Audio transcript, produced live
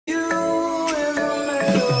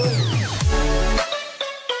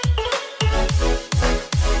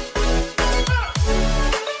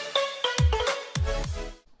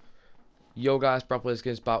Yo guys, Brad Plays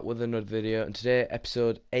Games back with another video, and today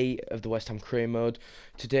episode 8 of the West Ham career mode.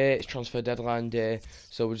 Today it's transfer deadline day,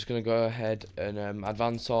 so we're just going to go ahead and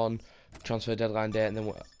advance on transfer deadline day, and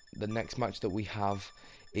then the next match that we have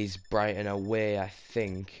is Brighton away, I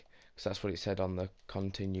think, because that's what it said on the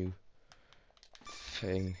continue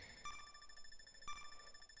thing.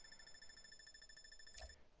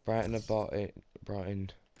 Brighton about it,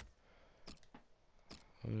 Brighton.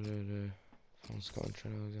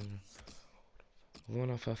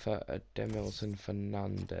 One offer for Demilson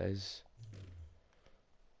Fernandez.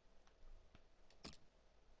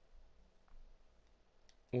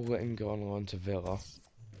 We'll let him go on loan to Villa.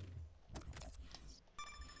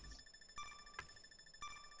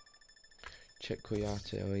 Check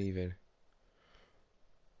Kouyaté leaving.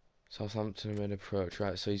 Southampton made approach,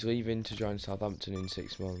 right? So he's leaving to join Southampton in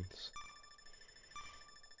 6 months.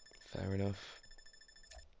 Fair enough.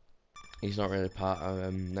 He's not really part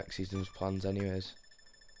of next season's plans anyways.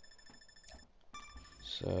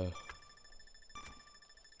 So,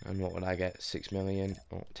 and what would I get? 6 million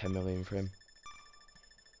or 10 million for him?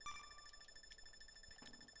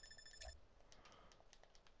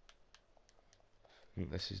 I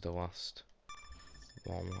think this is the last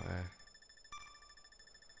one where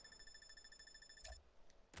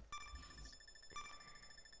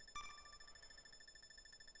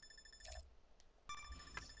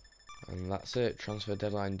and that's it. Transfer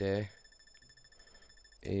deadline day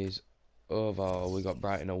is over. We got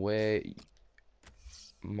Brighton away.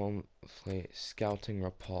 Monthly scouting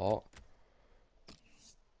report.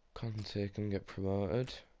 Conte can get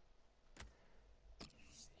promoted.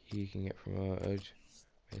 He can get promoted.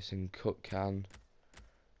 Mason Cook can.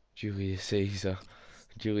 Julius Caesar.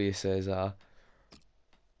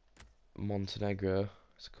 Montenegro.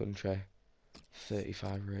 It's a country.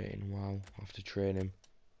 35 rating. Wow. After training.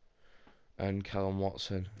 And Callum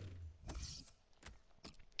Watson.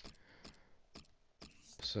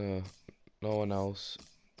 So, no one else.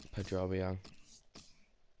 Pedro Obiang.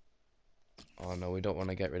 Oh no, we don't want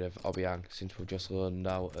to get rid of Obiang since we've just loaned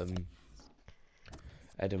out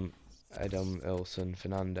Adam Ilson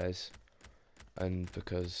Fernandez, and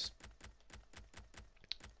because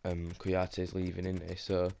Kouyaté is leaving, isn't he?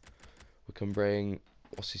 So we can bring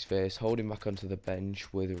hold him back onto the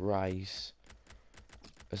bench with Rice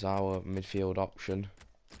as our midfield option.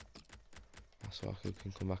 So I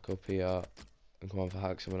can come back up here and come on for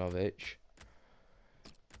Haksabanovic.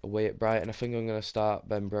 Away at Brighton, I think I'm going to start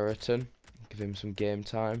Ben Brereton, give him some game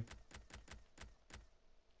time.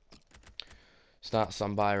 Start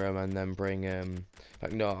Sam Byram and then bring in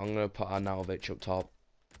fact no, I'm going to put Arnautovic up top.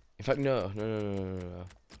 In fact no. I'm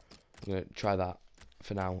going to try that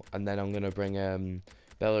for now, and then I'm going to bring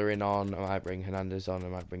Bellerin on. I might bring Hernandez on. I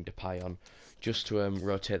might bring DEPAY on, just to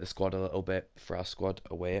rotate the squad a little bit for our squad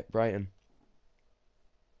away at Brighton.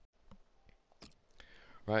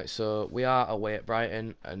 Right, so we are away at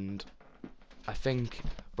Brighton, and I think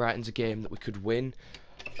Brighton's a game that we could win.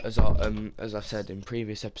 As I've said in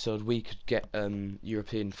previous episode, we could get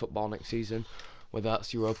European football next season, whether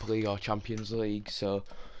that's Europa League or Champions League. So,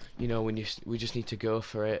 you know, we just need to go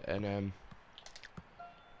for it, and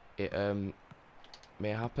it may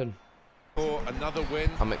happen. For another win.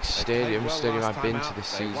 Amex Stadium, stadium I've been to this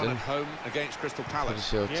season. Home against Crystal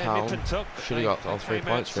Palace. Town. Should have got all 3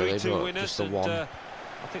 points really, but just the one.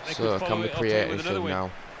 So can we create anything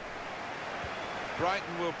now?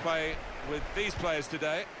 Brighton will play with these players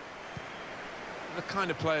today. The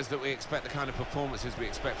kind of players that we expect, the kind of performances we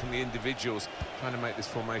expect from the individuals trying to make this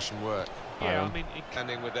formation work. Yeah, I mean,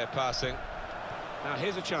 ending with their passing. Now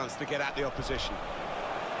here's a chance to get at the opposition.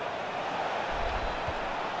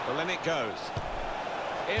 Well, then it goes.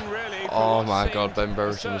 In really. Oh my God, Ben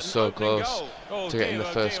Brereton was so close to getting the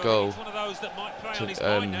first goal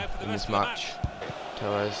in this match.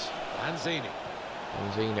 Torres. Lanzini.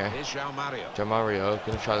 Here's João Mario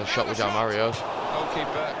going to try the shot with João Mario.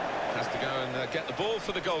 Goalkeeper has to go and get the ball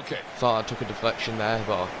for the goal kick. Thought I took a deflection there,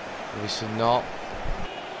 but obviously not.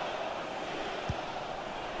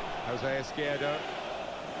 Jose Izquierdo.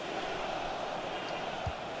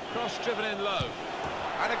 Cross driven in low.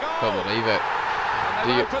 And a goal. Can't believe it.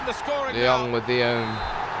 De Jong with the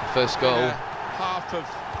first goal. Half of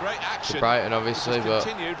great action. Brighton, obviously, but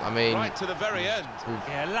I mean, right to the very end.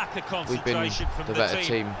 Lack of concentration we've been from the better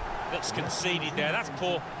team. That's conceded there. That's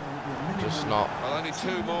poor. Just not. Well, only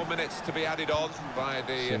 2 more minutes to be added on by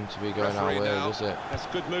the seem to be going our way, does it? That's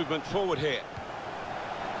good movement forward here.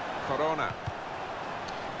 Corona.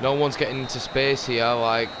 No one's getting into space here.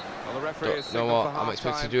 Like, well, the referee don't know what I'm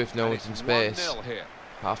expected to do if no one's in space.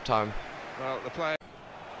 Half time. Well, the player.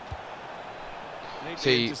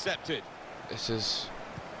 See, intercepted. this is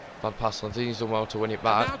Bad pass. Lanzini's done well to win it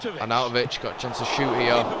back. Arnautovic. Arnautovic got a chance to shoot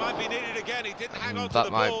here. Keeper might be needed again. He didn't hang on to the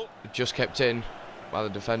That might ball. just kept in by the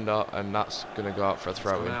defender, and that's going to go out for a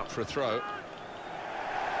throw in. Out for a throw.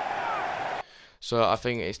 So I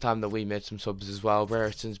think it's time that we made some subs as well.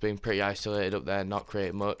 Brereton's been pretty isolated up there, not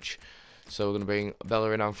creating much. So we're going to bring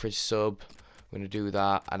Bellerin on for his sub. We're going to do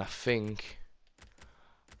that, and I think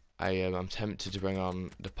I'm tempted to bring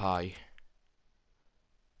on DEPAY.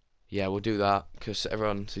 Yeah, we'll do that because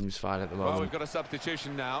everyone seems fine at the moment. Well, we've got a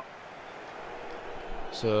substitution now.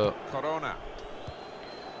 So Corona.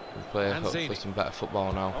 we'll play hopefully some better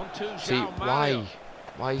football now. On to See, João Mario.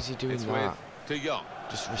 why is he doing It's that? with De Jong.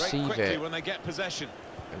 Just Break receive quickly it. when they get possession.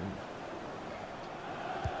 And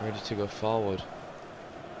ready to go forward.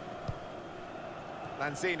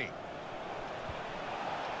 Lanzini.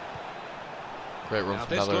 Great run Now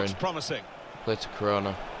from this Bellerin. looks promising. Play to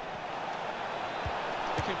Corona.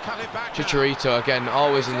 He can cut it back now. Chicharito again,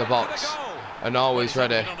 always in the box and always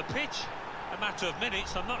ready. On the pitch, a matter of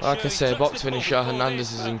minutes. I'm not Like sure I he say, touched box the ball finisher. before Hernandez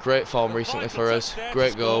this, is but in great form the recently vital for us. touch there to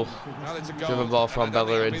Great score. goal. Well, it's a goal, Driven ball from and I don't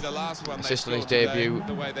think Bellerin. it'll be the last one they Assist on his score today, debut.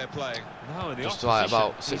 The way they're playing. No, and the Just like opposition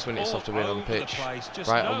about 6 is minutes all after being on the over pitch. place. Just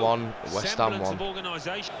Brighton no 1, West Ham semblance 1. of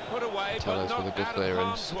organisation. Put away, Tellers but with a not good out of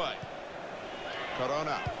clearance. harm's way.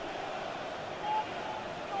 Corona.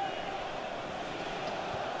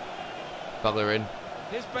 Bellerin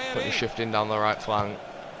Here's putting Bellerin. shifting down the right flank.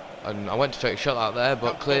 And I went to take a shot out there,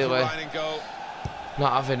 but Comfortable for clearly Ryan in goal.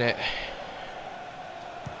 not having it.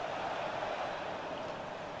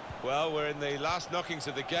 Well, we're in the last knockings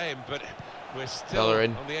of the game, but we're still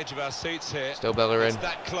Bellerin. on the edge of our seats here. Still Bellerin. It's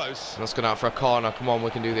that close. And that's gone out for a corner. Come on,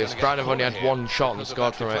 we can do this. Gonna get Brighton have only corner had here one shot and because of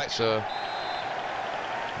scored that from it, deflection. so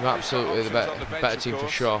we're absolutely the options on the bench, better of team for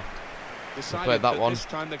course. sure. Decided played that one. This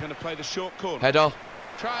time they're going to play the short corner. Header.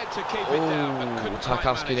 Tried to keep it down, but Oh, couldn't quite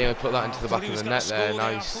Tarkowski manage nearly it. put that into the back of the net there. I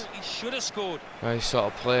Nice. thought he should have scored. Nice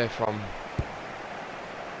sort of play from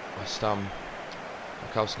West Ham.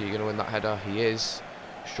 Tarkowski going to win that header. He is.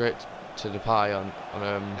 Straight to DEPAY on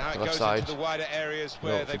Now the it left goes side. into the wider areas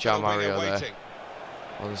where Look for they've got João a winger Mario there. waiting.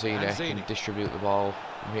 Lanzini can distribute the ball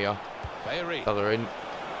from here. Bellerin. Bellerin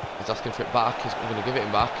is asking for it back. He's going to give it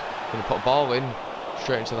him back. Going to put a ball in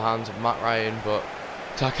straight into the hands of Matt Ryan, but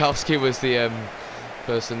Tarkowski was the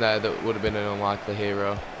person there that would have been an unlikely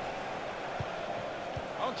hero.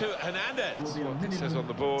 On to Hernandez. That's what it says on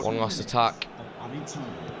the board. One last attack.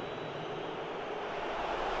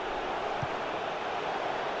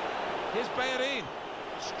 Here's Bellerin,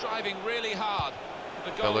 striving really hard.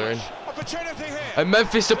 The goal Bellerin. opportunity here. And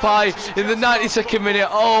Memphis Depay in the 92nd minute.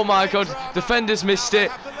 Oh my God, defenders missed it.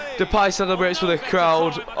 Depay celebrates with a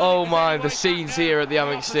crowd. Oh my, the scenes here at the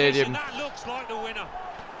Amex Stadium. That looks like the winner.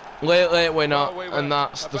 Late winner, Well, we were and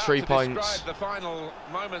that's the about 3 to points. describe the final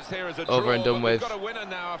moments here as a Over draw, and done but we've with. got a winner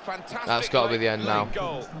now, a fantastic That's got to be the end now.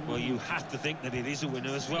 goal. Well, you have to think that it is a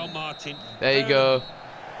winner as well, Martin. There you go. And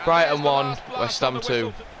Brighton there's the 1, last blast West on Ham the 2.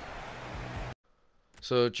 whistle.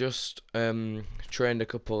 So just trained a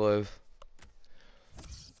couple of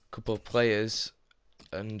players,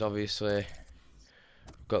 and obviously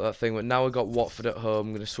got that thing. But now we've got Watford at home.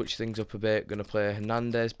 I'm going to switch things up a bit. Going to play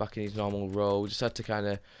Hernandez back in his normal role. Just had to kind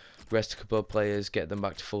of rest a couple of players, get them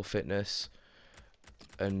back to full fitness,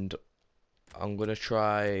 and I'm going to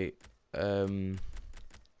try. I'm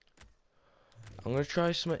going to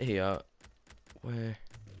try something here. Where?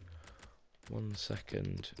 1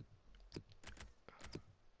 second.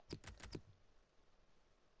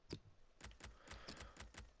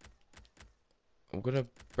 I'm gonna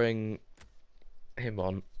bring him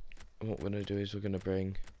on, and what we're gonna do is we're gonna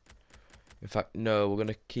bring. In fact, no, we're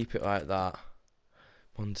gonna keep it like that.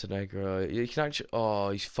 Montenegro. You can actually. Oh,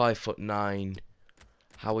 he's 5'9".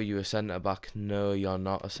 How are you a centre back? No, you're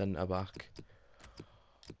not a centre back.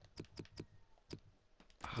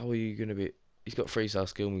 How are you gonna be? He's got 3-star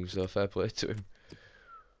skill moves, so fair play to him.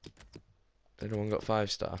 Anyone got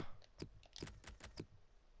 5-star?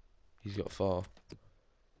 He's got 4.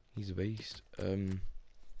 He's a beast.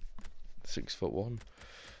 6'1".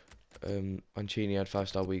 Mancini had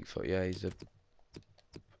 5-star weak foot. Yeah, he's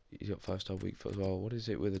got 5-star weak foot as well. What is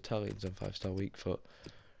it with Italians and 5-star weak foot?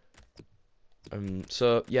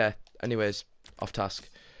 So yeah. Anyways, off task.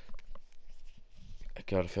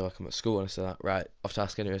 God, I feel like I'm at school when I say that. Right, off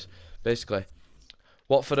task. Anyways, basically,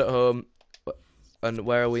 Watford at home, and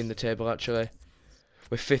where are we in the table actually?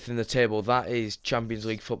 We're 5th in the table. That is Champions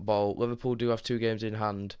League football. Liverpool do have 2 games in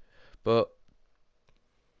hand, but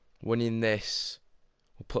winning this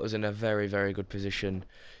will put us in a very, very good position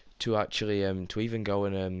to actually to even go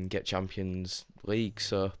and get Champions League.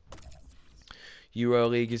 So Euro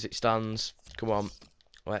League as it stands. Come on,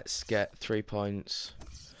 let's get 3 points.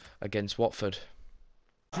 against Watford.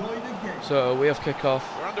 So we have kick-off.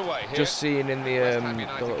 We're underway here. Just seeing in the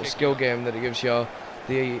little skill game that it gives you,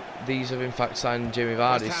 these have in fact signed Jamie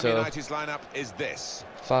Vardy. West Ham So United's lineup is this.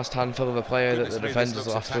 fast handful of a player that the defenders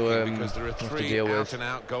will have to because there are three deal with.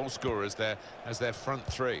 out-and-out goal scorers there as their front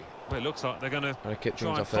three. Well, it looks like they're going to Kick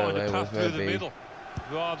try things and off find a early path with through the maybe middle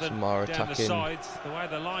rather some than more down the attacking sides, the way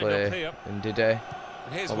they're lined play up here. in DEPAY.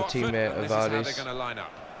 And here's Our Watford, teammate and of this is how Vardy's. they're going to line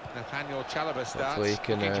up. Nathaniel Chalobah starts, Hopefully he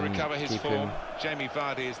can looking to recover his keep form. him Jamie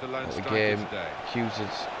Vardy is the lone at the striker game. today. Hughes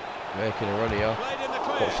is making a run here. Played in the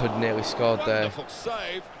clear. Watford nearly scored there. Wonderful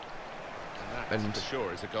save. And that, And for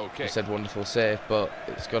sure, is a goal I kick. said wonderful save, but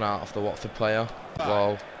it's gone out of the Watford player.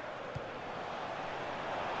 Wow.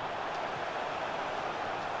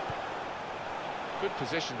 Good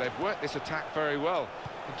position. They've worked this attack very well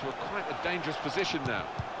into quite a dangerous position now.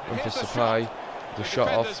 And for Here's the supply, shot. the The shot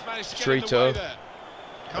defenders off managed to get in the way Trito there.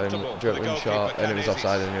 Comfortable and for the dribbling goalkeeper, shot, and it was Canizis.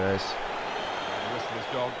 offside anyways. And the whistle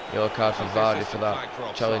has gone. Yellow card for That's the Vardy for assistant that flag for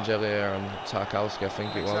offside. challenge earlier on Tarkowski, I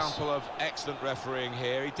think it was. Example of excellent refereeing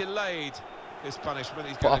here. He delayed his punishment.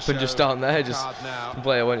 He's What gonna happened just show down there? a Just card now. one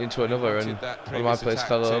player went into another, Wanted and that one of my previous players attack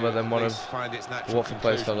fell to over, then at one of least find its the natural Watford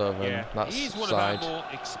players fell conclusion. over, Yeah, and that's he's one side. of our more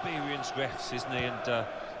experienced refs, isn't he? And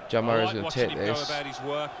Jamar I is like going to watching take him go this. about his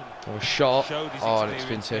work and A shot. showed his Oh, and it's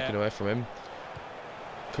been experience taken there. away from him.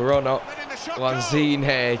 Corona. Letting the shot go.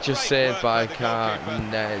 Lanzini just Great saved work by the goalkeeper.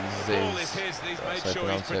 The ball is Canizis. his, and he's That's made how you sure he's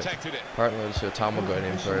pronounce it. protected it. Apparently there's a time we're going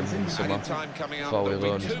in for him in the summer. Added time coming up. Before we There'll be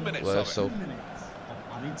loaned 2 minutes of it. so.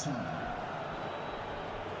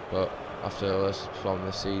 But after the worst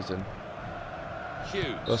performance this season, Hughes.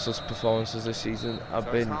 Russell's performances this season have So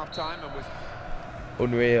it's been half time and with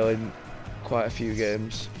unreal in quite a few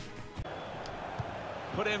games.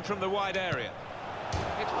 put in from the wide area.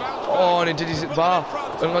 It's bounced Oh, back. and he did his Put bar. them in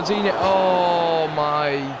front. And Lanzini, oh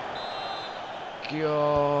my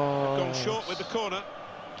god. Gone short with the corner.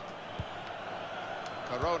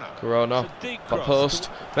 Corona, It's a deep back cross. post,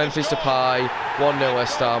 Memphis DEPAY, 1-0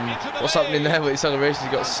 West Ham. What's happening there with his celebration?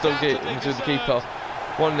 He got stuck it into the keeper.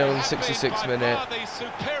 1-0 in the 66th minute.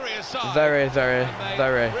 Very, very,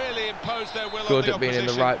 very good at being in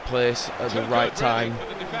the right place at the right time.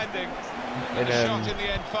 And the shot in the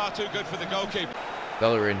end far too good for the goalkeeper.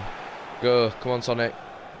 Bellerin, go, come on Sonic.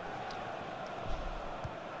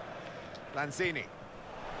 Lanzini.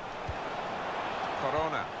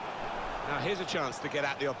 Corona. Now here's a chance to get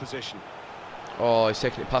at the opposition. Oh, he's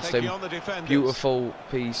taking it past Taking him. on the defenders. Beautiful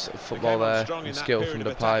piece of They football came on there, strong and in that skill period from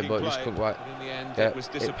of DEPAY, attacking but just play, couldn't quite but in the end get it was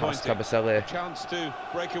it past disappointing. Kabasele. Chance to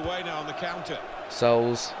break away now on the counter.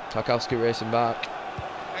 Sells, Tarkowski racing back.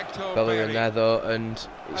 Hector Bellerin Bellerin. there though, and it's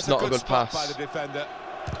That's not a good spot by pass. the defender.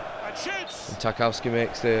 And shoots. And Tarkowski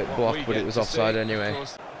makes the What block, we but get it was to offside see, of anyway.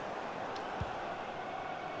 course.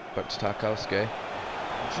 Back to Tarkowski.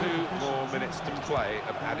 2 more minutes to play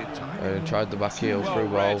of added time. And tried the back heel Well through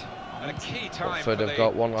read, ball. and a key time Watford for have the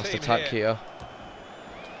got one last team attack here.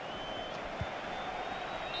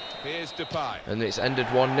 Here's DEPAY. And it's ended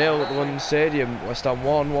 1-0 at the London Stadium. West Ham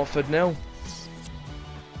 1, Watford 0.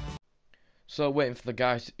 So waiting for the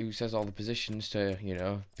guy who says all the positions to, you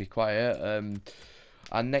know, be quiet.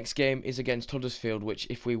 Our next game is against Huddersfield, which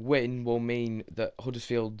if we win will mean that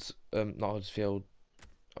Huddersfield's, not Huddersfield,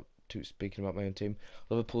 I'm speaking about my own team,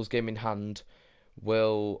 Liverpool's game in hand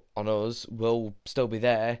will, on us, will still be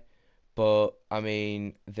there. But, I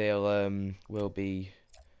mean, they'll, will be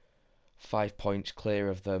 5 points clear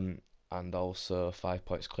of them, and also 5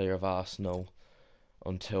 points clear of Arsenal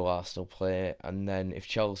until Arsenal play. And then if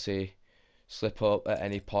Chelsea slip up at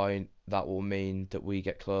any point, that will mean that we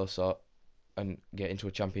get closer and get into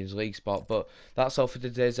a Champions League spot. But that's all for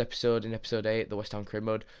today's episode, in episode 8, the West Ham Crib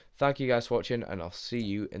Mode. Thank you guys for watching, and I'll see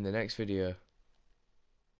you in the next video.